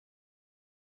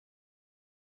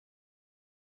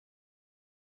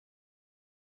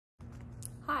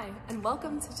Hi, and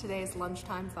welcome to today's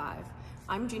Lunchtime 5.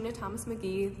 I'm Gina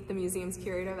Thomas-McGee, the museum's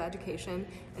Curator of Education,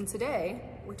 and today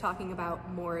we're talking about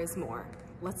More is More.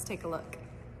 Let's take a look.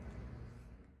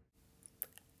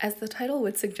 As the title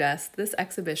would suggest, this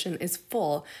exhibition is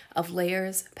full of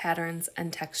layers, patterns,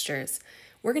 and textures.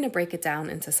 We're going to break it down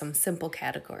into some simple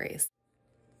categories.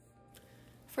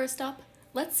 First up,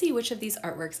 let's see which of these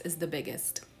artworks is the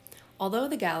biggest. Although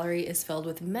the gallery is filled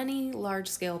with many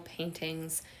large-scale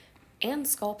paintings and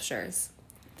sculptures,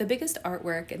 the biggest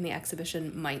artwork in the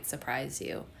exhibition might surprise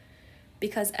you,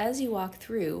 because as you walk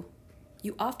through,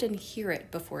 you often hear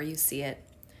it before you see it.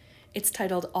 It's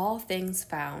titled All Things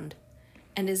Found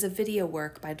and is a video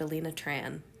work by Delina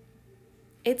Tran.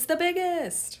 It's the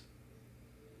biggest!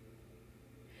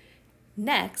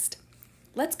 Next,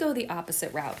 let's go the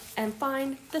opposite route and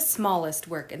find the smallest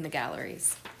work in the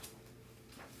galleries.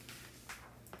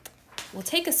 We'll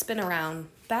take a spin around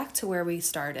back to where we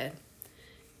started.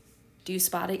 Do you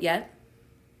spot it yet?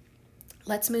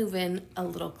 Let's move in a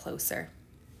little closer.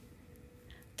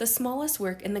 The smallest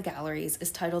work in the galleries is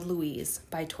titled Louise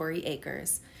by Tori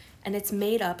Akers, and it's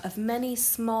made up of many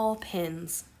small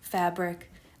pins,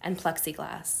 fabric, and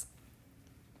plexiglass.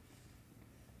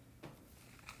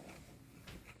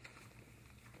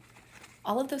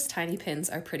 All of those tiny pins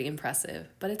are pretty impressive,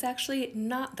 but it's actually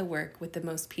not the work with the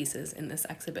most pieces in this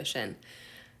exhibition.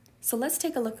 So let's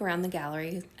take a look around the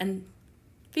gallery and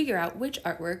figure out which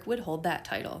artwork would hold that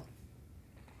title.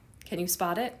 Can you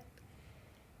spot it?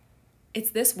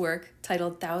 It's this work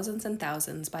titled Thousands and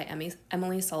Thousands by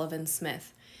Emily Sullivan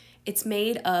Smith. It's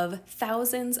made of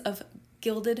thousands of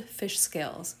gilded fish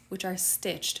scales, which are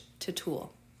stitched to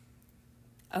tulle.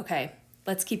 Okay,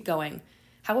 let's keep going.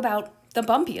 How about the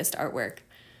bumpiest artwork?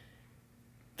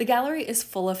 The gallery is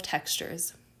full of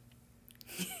textures.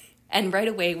 And right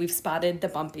away, we've spotted the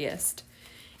bumpiest.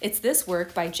 It's this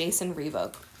work by Jason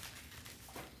Revoke.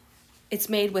 It's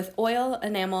made with oil,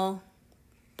 enamel,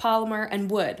 polymer,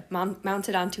 and wood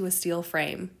mounted onto a steel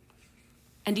frame.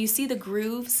 And do you see the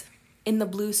grooves in the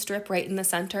blue strip right in the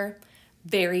center?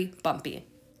 Very bumpy.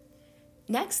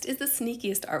 Next is the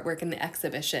sneakiest artwork in the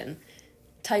exhibition,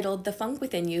 titled The Funk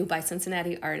Within You by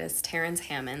Cincinnati artist Terrence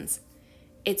Hammonds.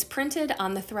 It's printed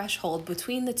on the threshold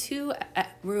between the two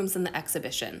rooms in the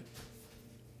exhibition.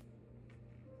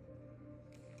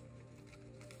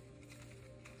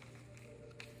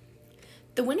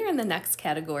 The winner in the next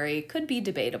category could be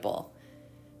debatable.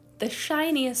 The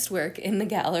shiniest work in the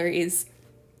galleries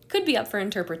could be up for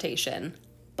interpretation,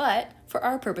 but for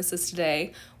our purposes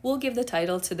today, we'll give the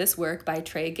title to this work by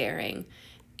Trey Gehring.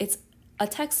 It's a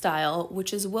textile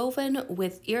which is woven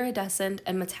with iridescent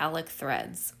and metallic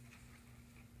threads.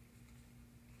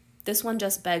 This one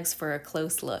just begs for a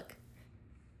close look.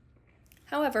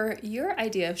 However, your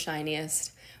idea of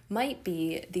shiniest might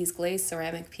be these glazed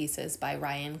ceramic pieces by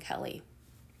Ryan Kelly.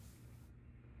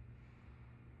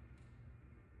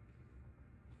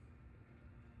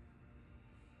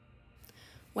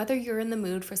 Whether you're in the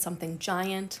mood for something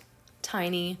giant,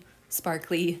 tiny,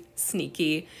 sparkly,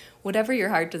 sneaky, whatever your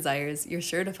heart desires, you're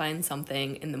sure to find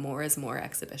something in the More is More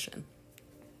exhibition.